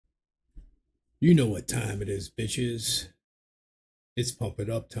You know what time it is, bitches. It's pump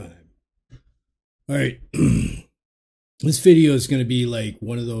it up time. All right. This video is going to be like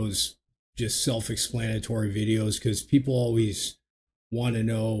one of those just self-explanatory videos because people always want to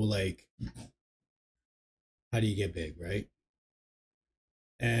know, like, how do you get big, right?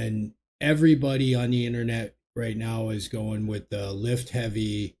 And everybody on the internet right now is going with the lift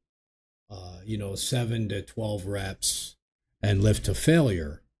heavy, 7 to 12 reps and lift to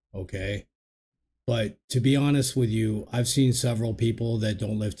failure. Okay. But to be honest with you, I've seen several people that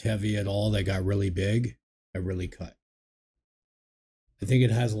don't lift heavy at all that got really big and really cut. I think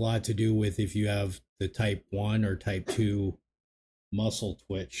it has a lot to do with if you have the type 1 or type 2 muscle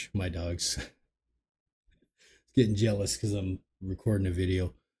twitch. My dog's getting jealous because I'm recording a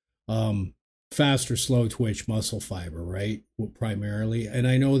video. Fast or slow twitch muscle fiber, right? Primarily. And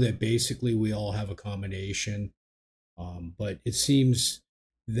I know that basically we all have a combination. But it seems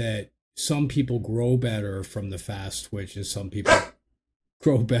that some people grow better from the fast twitch and some people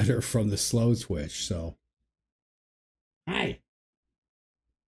grow better from the slow twitch. So, hi.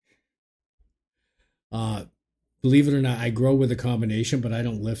 Believe it or not, I grow with a combination, but I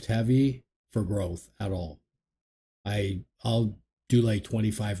don't lift heavy for growth at all. I'll do like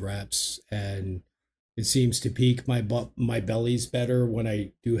 25 reps and it seems to peak my belly's better when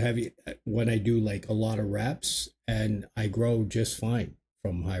I do like a lot of reps, and I grow just fine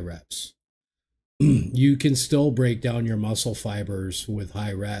from high reps. You can still break down your muscle fibers with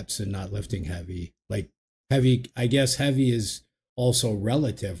high reps and not lifting heavy. Like heavy, I guess heavy is also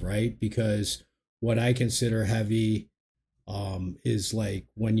relative, right? Because what I consider heavy is like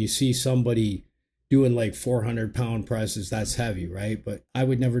when you see somebody doing like 400-pound presses, that's heavy, right? But I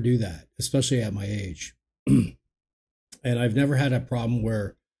would never do that, especially at my age. And I've never had a problem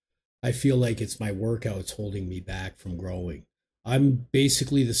where I feel like it's my workouts holding me back from growing. I'm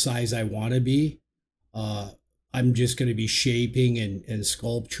basically the size I want to be. I'm just going to be shaping and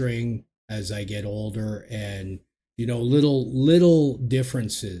sculpturing as I get older, and little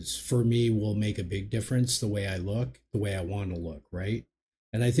differences for me will make a big difference the way I look, the way I want to look, right?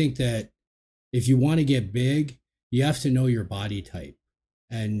 And I think that if you want to get big, you have to know your body type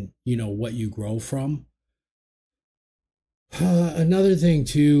and what you grow from. Another thing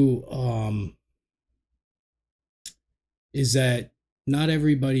too is that not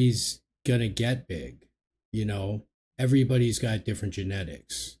everybody's gonna get big. Everybody's got different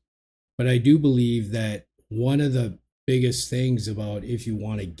genetics. But I do believe that one of the biggest things about if you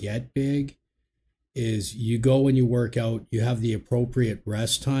want to get big is you go and you work out, you have the appropriate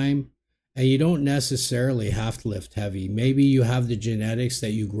rest time, and you don't necessarily have to lift heavy. Maybe you have the genetics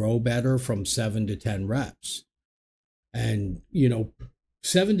that you grow better from 7 to 10 reps. And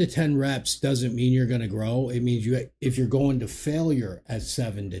 7 to 10 reps doesn't mean you're going to grow. It means if you're going to failure at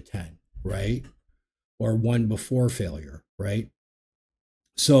 7 to 10, right? Or one before failure, right?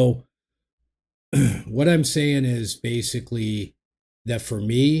 So what I'm saying is basically that for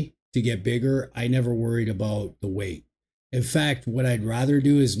me to get bigger, I never worried about the weight. In fact, what I'd rather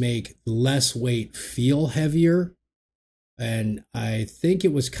do is make less weight feel heavier. And I think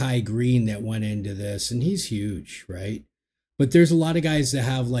it was Kai Green that went into this, and he's huge, right? But there's a lot of guys that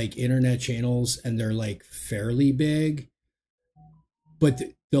have like internet channels and they're like fairly big, but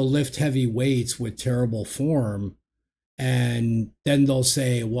they'll lift heavy weights with terrible form. And then they'll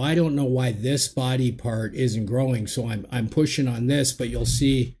say, well, I don't know why this body part isn't growing, so I'm pushing on this. But you'll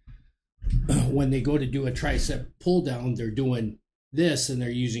see when they go to do a tricep pull down, they're doing this and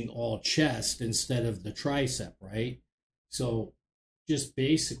they're using all chest instead of the tricep, right? So just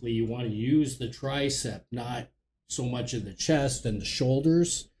basically you want to use the tricep, not so much of the chest and the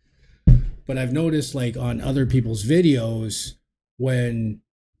shoulders. But I've noticed like on other people's videos, when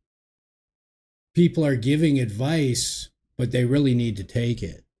people are giving advice, but they really need to take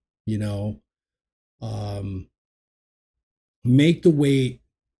it, make the weight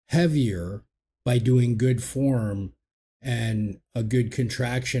heavier by doing good form and a good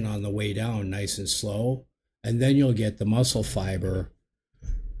contraction on the way down, nice and slow. And then you'll get the muscle fiber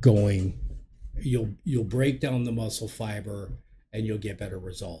going. You'll break down the muscle fiber and you'll get better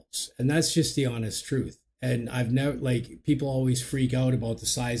results. And that's just the honest truth. And I've never, like, people always freak out about the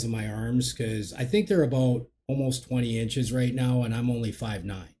size of my arms because I think they're about almost 20 inches right now, and I'm only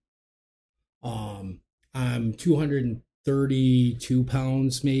 5'9". I'm 232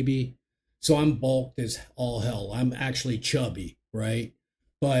 pounds maybe. So I'm bulked as all hell. I'm actually chubby, right?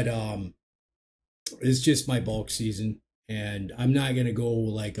 But it's just my bulk season, and I'm not going to go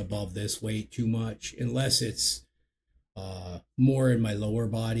like above this weight too much unless it's more in my lower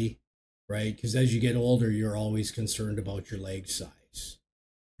body, right? Because as you get older, you're always concerned about your leg size.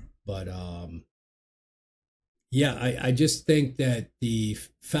 But Yeah, I just think that the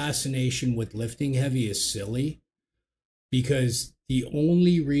fascination with lifting heavy is silly because the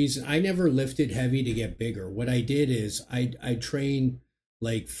only reason I never lifted heavy to get bigger. What I did is I trained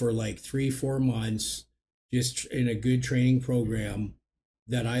like for like 3 4 months just in a good training program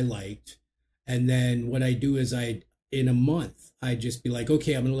that I liked. And then what I do is I in a month I'd just be like,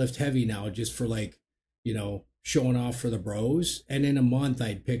 okay, I'm gonna lift heavy now just for like, showing off for the bros. And in a month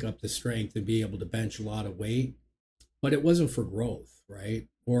I'd pick up the strength and be able to bench a lot of weight. But it wasn't for growth, right?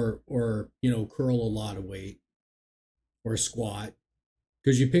 Or curl a lot of weight or squat.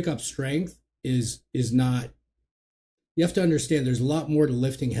 Because you pick up strength is not, you have to understand there's a lot more to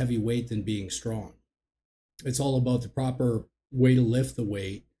lifting heavy weight than being strong. It's all about the proper way to lift the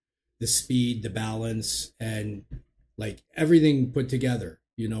weight, the speed, the balance, and like everything put together.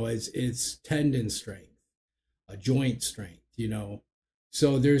 It's tendon strength, a joint strength.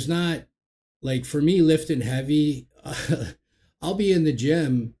 So there's not, like, for me lifting heavy, I'll be in the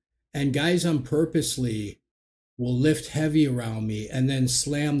gym and guys on purposely will lift heavy around me and then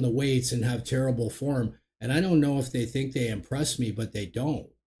slam the weights and have terrible form. And I don't know if they think they impress me, but they don't,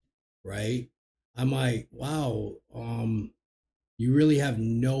 right? I'm like, wow, you really have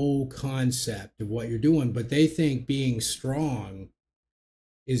no concept of what you're doing, but they think being strong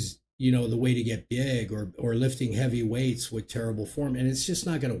is, the way to get big, or lifting heavy weights with terrible form. And it's just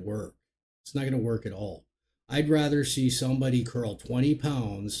not going to work. It's not going to work at all. I'd rather see somebody curl 20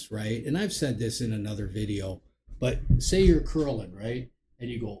 pounds, right? And I've said this in another video, but say you're curling, right? And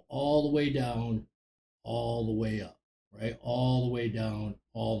you go all the way down, all the way up, right? All the way down,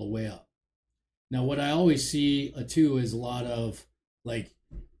 all the way up. Now, what I always see too is a lot of like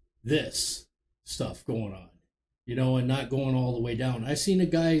this stuff going on, and not going all the way down. I seen a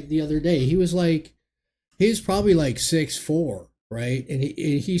guy the other day. He was probably like 6'4", right? And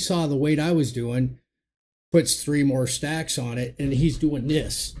he saw the weight I was doing, puts 3 more stacks on it, and he's doing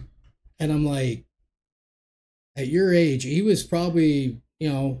this. And I'm like, at your age, he was probably,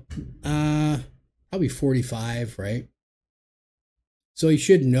 probably 45, right? So he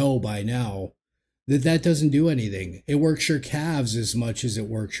should know by now that doesn't do anything. It works your calves as much as it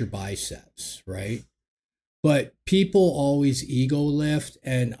works your biceps, right? But people always ego lift,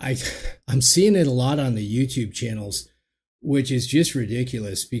 and I'm seeing it a lot on the YouTube channels, which is just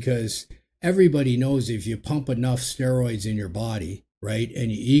ridiculous because everybody knows if you pump enough steroids in your body, right,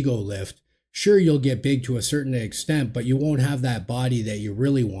 and you ego lift, sure, you'll get big to a certain extent, but you won't have that body that you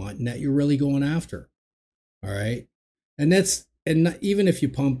really want and that you're really going after. All right. Even if you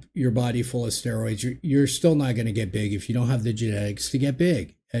pump your body full of steroids, you're still not going to get big if you don't have the genetics to get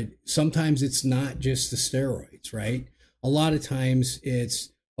big. And sometimes it's not just the steroids, right? A lot of times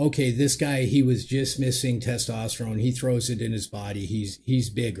it's, okay, this guy, he was just missing testosterone. He throws it in his body. He's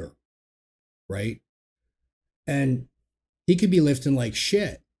bigger, right? And he could be lifting like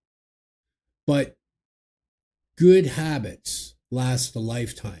shit. But good habits last a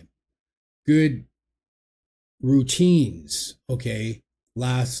lifetime. Good routines, okay,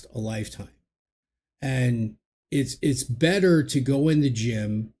 last a lifetime. And it's better to go in the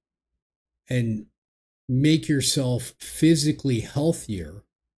gym and make yourself physically healthier,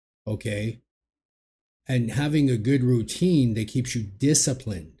 okay, and having a good routine that keeps you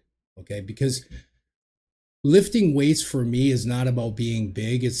disciplined, okay, because lifting weights for me is not about being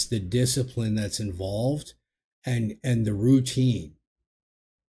big. It's the discipline that's involved and the routine.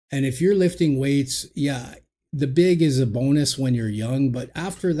 And if you're lifting weights, yeah, the big is a bonus when you're young, but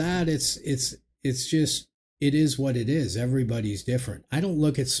after that, it's just, it is what it is. Everybody's different. I don't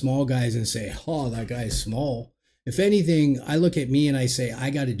look at small guys and say, oh, that guy's small. If anything, I look at me and I say,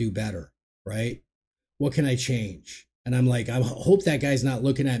 I got to do better, right? What can I change? And I'm like, I hope that guy's not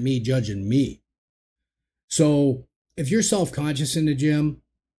looking at me, judging me. So if you're self-conscious in the gym,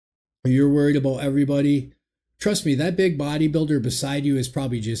 or you're worried about everybody, trust me, that big bodybuilder beside you is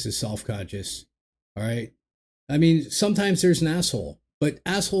probably just as self-conscious. All right. I mean, sometimes there's an asshole, but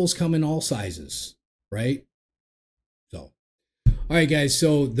assholes come in all sizes, right? So, all right, guys.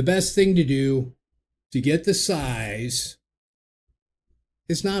 So the best thing to do to get the size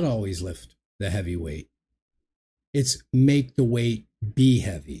is not always lift the heavy weight. It's make the weight be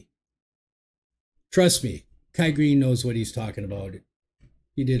heavy. Trust me, Kai Green knows what he's talking about.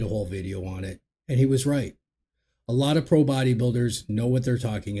 He did a whole video on it, and he was right. A lot of pro bodybuilders know what they're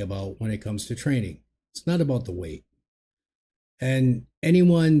talking about when it comes to training. It's not about the weight. And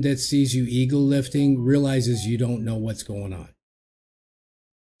anyone that sees you ego lifting realizes you don't know what's going on.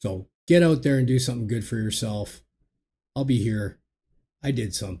 So get out there and do something good for yourself. I'll be here. I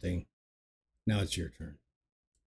did something. Now it's your turn.